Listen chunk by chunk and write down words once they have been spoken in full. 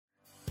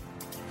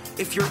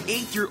If your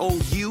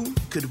 8-year-old you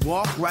could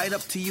walk right up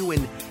to you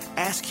and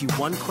ask you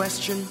one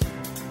question,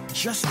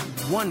 just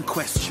one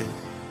question,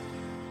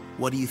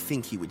 what do you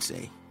think he would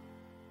say?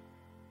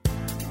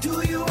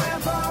 Do you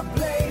ever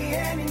play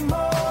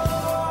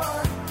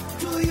anymore?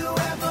 Do you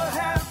ever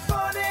have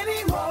fun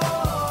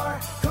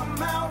anymore?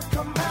 Come out,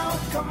 come out,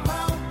 come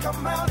out,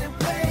 come out and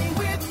play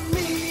with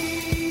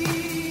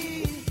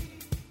me.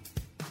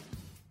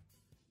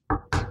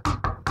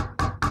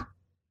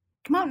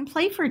 Come out and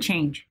play for a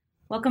change.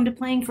 Welcome to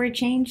Playing for a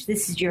Change.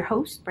 This is your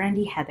host,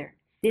 Brandy Heather.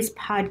 This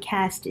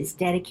podcast is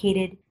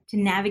dedicated to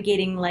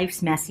navigating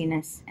life's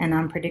messiness and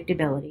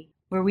unpredictability,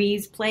 where we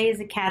use play as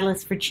a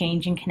catalyst for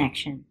change and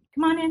connection.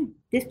 Come on in.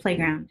 This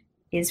playground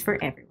is for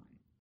everyone.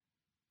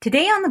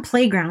 Today on the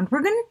playground,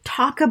 we're going to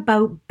talk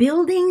about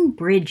building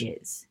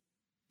bridges.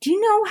 Do you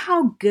know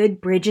how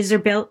good bridges are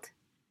built?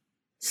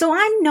 So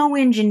I'm no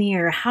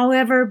engineer.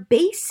 However,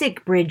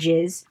 basic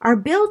bridges are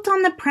built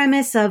on the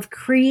premise of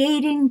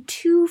creating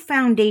two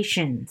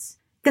foundations.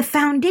 The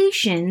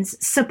foundations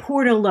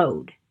support a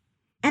load.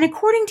 And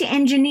according to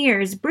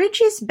engineers,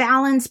 bridges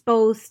balance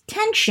both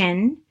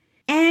tension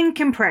and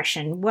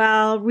compression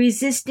while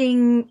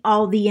resisting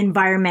all the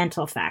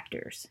environmental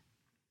factors.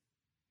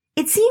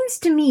 It seems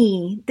to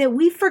me that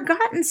we've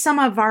forgotten some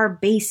of our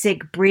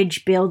basic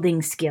bridge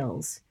building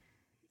skills.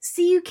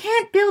 See, you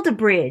can't build a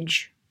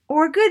bridge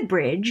or a good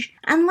bridge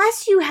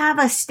unless you have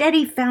a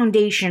steady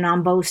foundation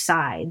on both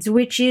sides,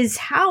 which is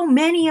how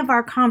many of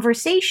our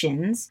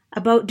conversations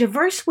about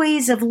diverse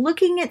ways of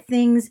looking at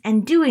things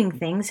and doing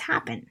things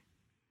happen.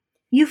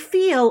 You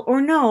feel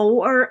or know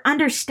or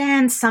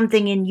understand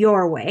something in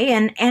your way,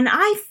 and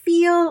I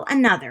feel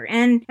another,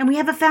 and we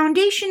have a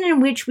foundation in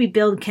which we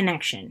build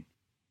connection.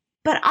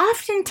 But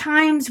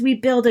oftentimes we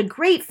build a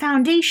great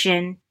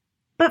foundation,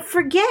 but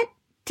forget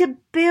to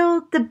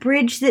build the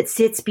bridge that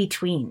sits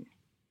between.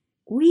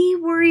 We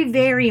worry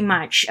very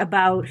much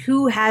about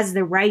who has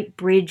the right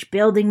bridge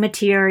building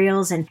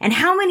materials and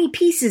how many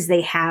pieces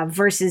they have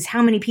versus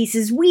how many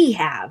pieces we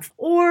have,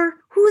 or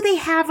who they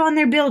have on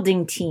their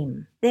building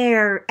team,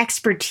 their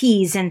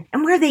expertise and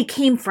where they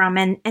came from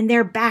and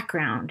their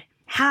background.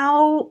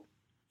 How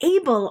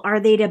able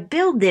are they to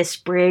build this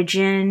bridge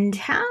and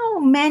how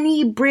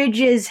many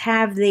bridges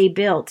have they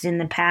built in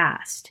the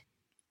past?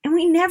 And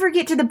we never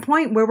get to the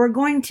point where we're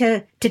going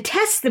to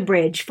test the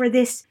bridge for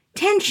this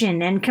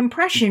tension and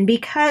compression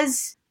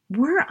because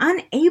we're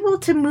unable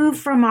to move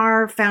from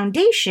our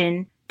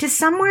foundation to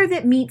somewhere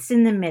that meets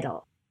in the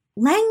middle.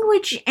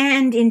 Language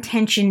and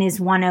intention is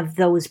one of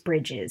those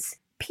bridges.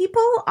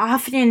 People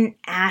often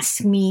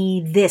ask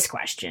me this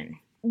question: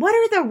 what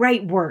are the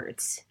right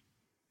words?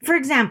 For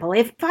example,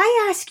 if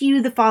I ask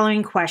you the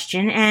following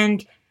question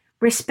and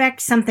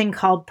respect something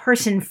called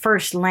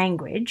person-first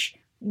language,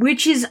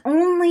 which is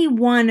only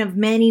one of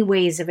many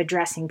ways of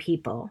addressing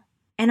people,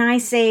 and I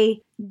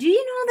say, do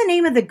you know the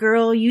name of the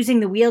girl using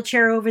the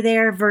wheelchair over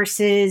there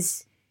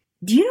versus,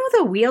 do you know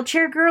the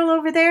wheelchair girl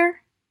over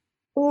there?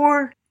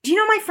 Or, do you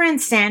know my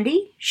friend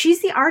Sandy?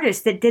 She's the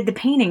artist that did the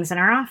paintings in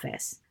our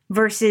office.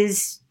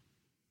 Versus,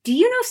 do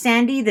you know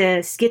Sandy,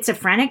 the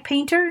schizophrenic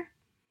painter?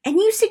 And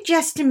you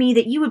suggest to me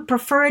that you would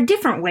prefer a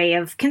different way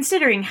of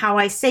considering how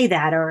I say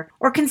that,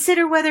 or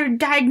consider whether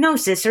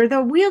diagnosis or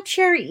the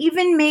wheelchair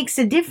even makes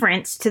a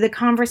difference to the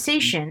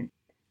conversation.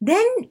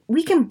 Then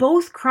we can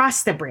both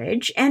cross the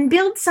bridge and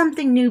build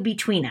something new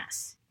between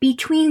us,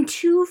 between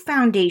two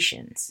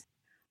foundations.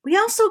 We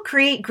also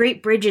create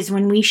great bridges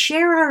when we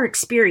share our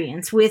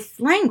experience with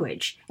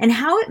language and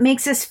how it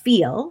makes us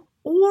feel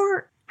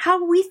or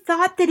how we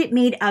thought that it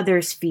made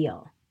others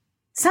feel.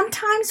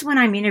 Sometimes when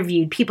I'm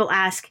interviewed, people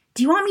ask,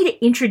 do you want me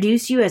to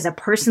introduce you as a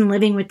person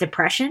living with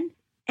depression?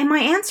 And my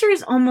answer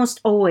is almost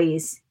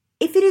always,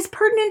 if it is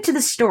pertinent to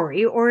the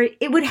story or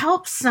it would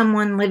help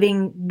someone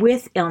living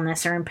with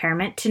illness or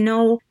impairment to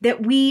know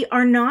that we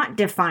are not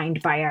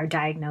defined by our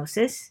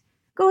diagnosis,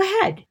 go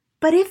ahead.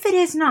 But if it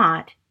is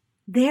not,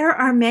 there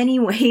are many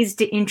ways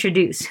to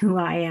introduce who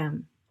I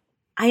am.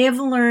 I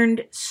have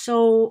learned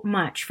so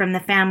much from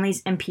the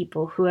families and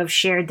people who have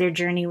shared their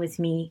journey with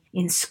me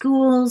in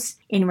schools,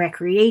 in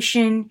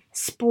recreation,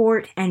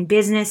 sport, and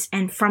business,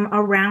 and from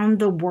around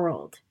the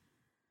world.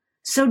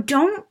 So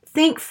don't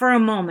think for a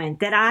moment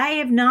that I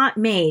have not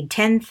made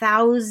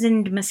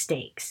 10,000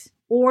 mistakes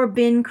or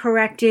been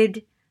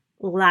corrected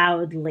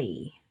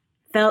loudly,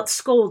 felt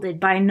scolded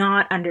by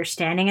not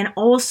understanding, and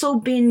also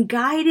been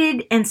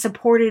guided and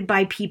supported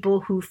by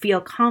people who feel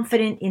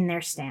confident in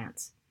their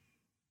stance.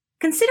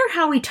 Consider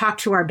how we talk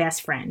to our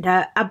best friend,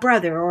 a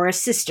brother or a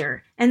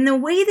sister, and the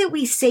way that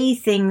we say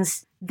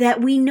things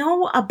that we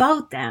know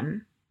about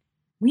them.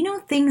 We know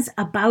things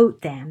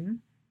about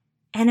them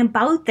and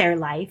about their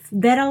life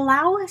that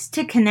allow us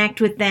to connect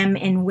with them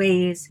in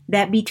ways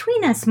that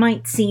between us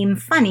might seem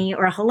funny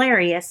or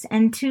hilarious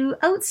and to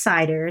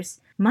outsiders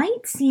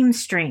might seem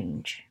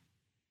strange.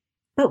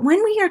 But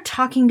when we are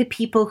talking to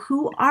people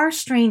who are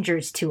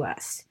strangers to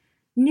us,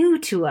 new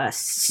to us,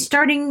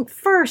 starting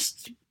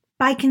first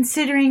by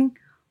considering,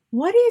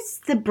 what is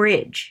the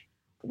bridge?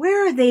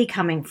 Where are they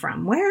coming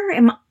from? Where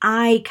am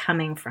I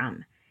coming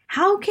from?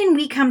 How can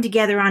we come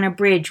together on a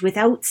bridge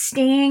without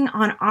staying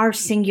on our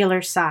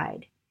singular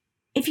side?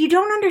 If you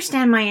don't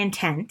understand my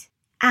intent,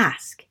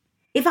 ask.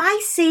 If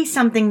I say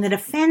something that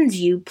offends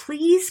you,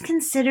 please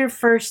consider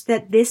first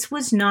that this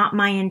was not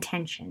my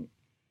intention,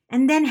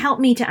 and then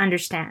help me to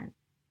understand.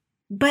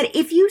 But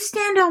if you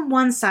stand on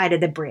one side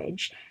of the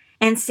bridge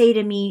and say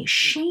to me,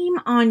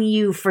 shame on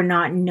you for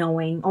not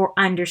knowing or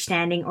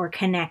understanding or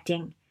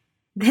connecting,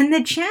 then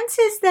the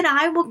chances that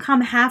I will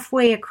come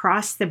halfway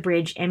across the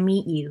bridge and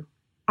meet you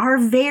are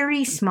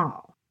very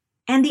small,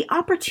 and the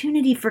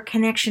opportunity for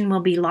connection will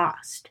be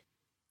lost.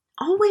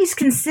 Always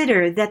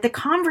consider that the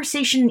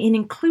conversation in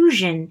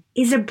inclusion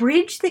is a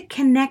bridge that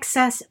connects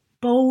us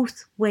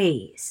both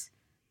ways.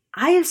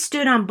 I have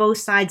stood on both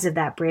sides of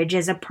that bridge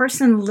as a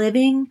person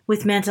living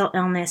with mental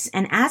illness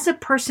and as a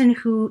person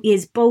who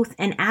is both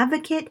an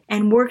advocate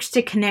and works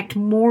to connect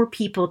more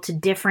people to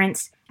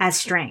difference as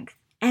strength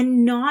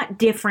and not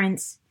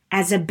difference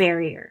as a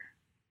barrier.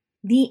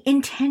 The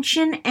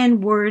intention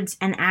and words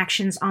and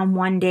actions on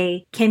one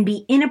day can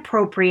be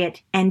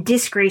inappropriate and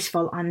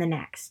disgraceful on the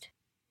next.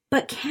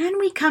 But can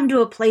we come to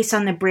a place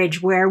on the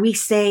bridge where we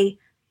say,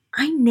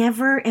 I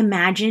never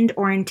imagined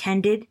or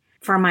intended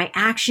for my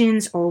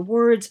actions or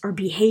words or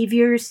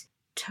behaviors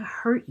to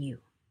hurt you,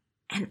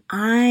 and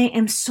I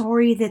am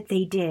sorry that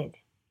they did.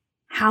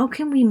 How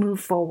can we move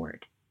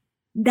forward?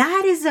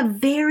 That is a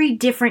very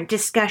different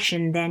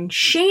discussion than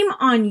shame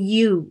on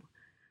you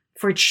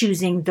for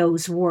choosing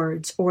those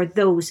words or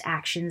those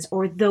actions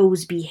or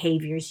those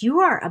behaviors. You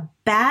are a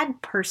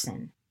bad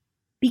person.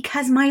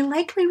 Because my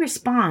likely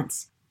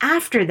response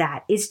after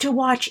that is to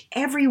watch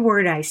every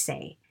word I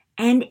say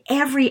and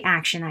every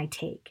action I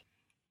take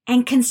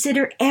and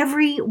consider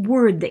every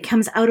word that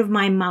comes out of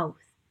my mouth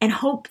and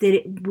hope that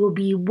it will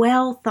be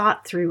well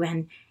thought through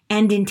and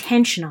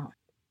intentional.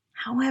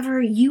 However,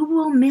 you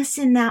will miss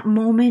in that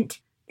moment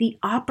the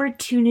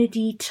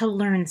opportunity to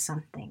learn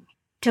something,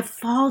 to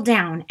fall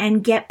down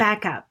and get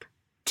back up,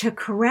 to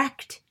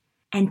correct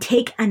and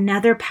take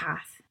another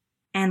path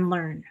and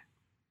learn.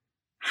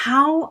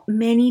 How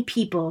many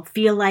people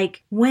feel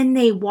like when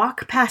they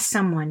walk past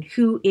someone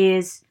who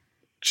is,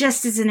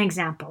 just as an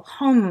example,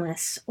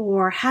 homeless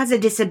or has a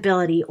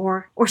disability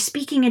or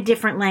speaking a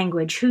different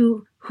language,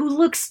 who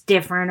looks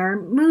different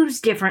or moves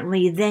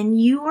differently than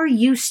you are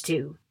used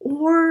to,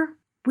 or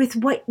with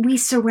what we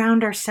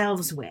surround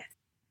ourselves with.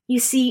 You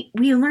see,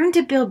 we learn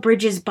to build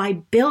bridges by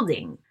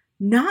building,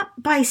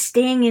 not by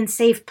staying in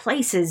safe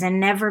places and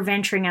never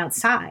venturing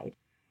outside.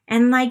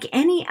 And like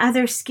any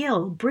other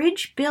skill,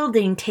 bridge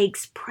building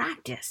takes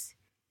practice.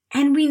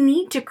 And we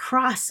need to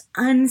cross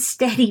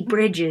unsteady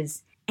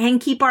bridges and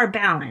keep our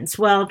balance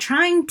while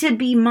trying to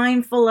be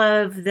mindful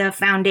of the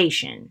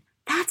foundation.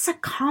 That's a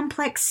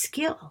complex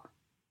skill.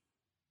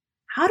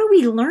 How do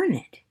we learn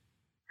it?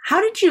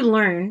 How did you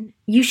learn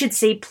you should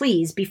say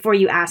please before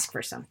you ask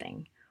for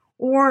something?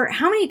 Or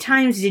how many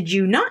times did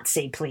you not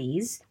say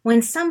please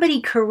when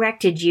somebody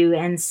corrected you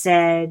and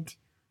said,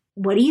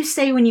 what do you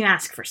say when you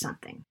ask for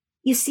something?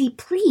 You see,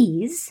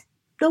 please,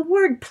 the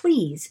word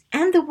please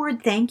and the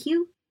word thank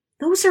you,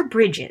 those are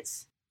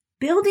bridges.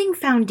 Building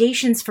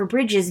foundations for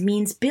bridges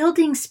means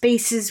building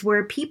spaces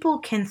where people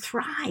can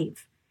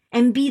thrive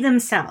and be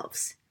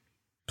themselves.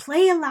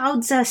 Play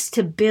allows us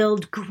to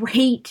build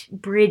great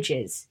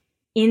bridges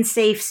in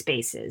safe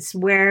spaces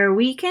where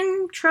we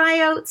can try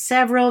out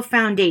several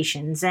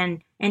foundations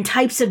and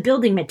types of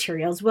building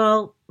materials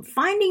while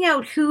finding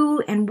out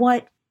who and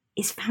what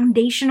is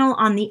foundational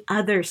on the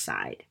other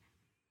side.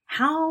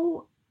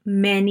 How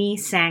many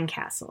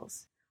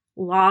sandcastles,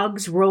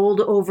 logs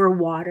rolled over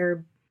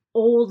water,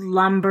 old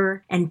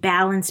lumber and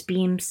balance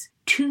beams,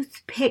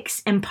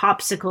 toothpicks and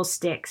popsicle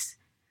sticks,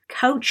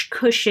 couch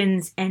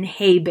cushions and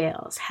hay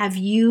bales have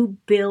you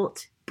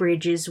built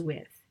bridges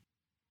with?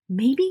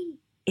 Maybe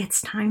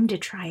it's time to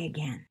try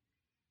again.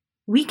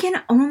 We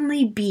can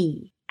only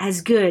be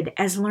as good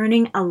as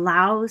learning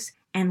allows,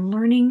 and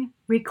learning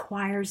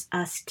requires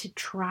us to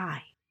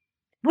try.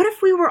 What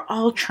if we were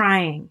all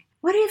trying?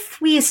 What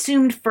if we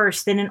assumed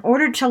first that in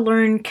order to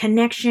learn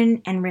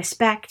connection and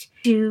respect,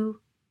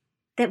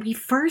 that we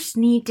first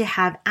need to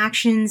have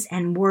actions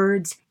and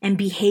words and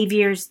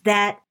behaviors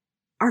that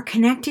are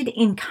connected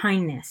in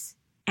kindness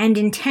and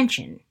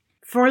intention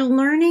for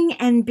learning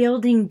and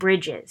building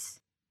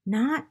bridges,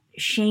 not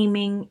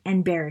shaming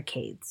and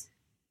barricades.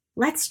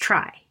 Let's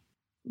try.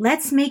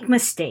 Let's make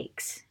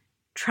mistakes.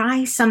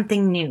 Try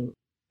something new.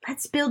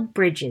 Let's build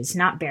bridges,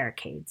 not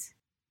barricades.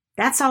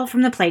 That's all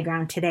from the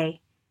playground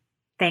today.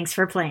 Thanks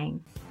for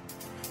playing.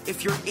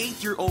 If your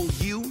 8-year-old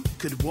you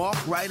could walk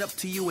right up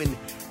to you and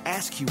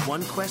ask you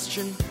one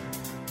question,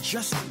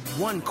 just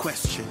one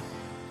question,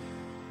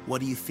 what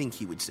do you think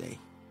he would say?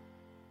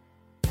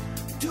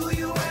 Do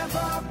you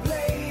ever play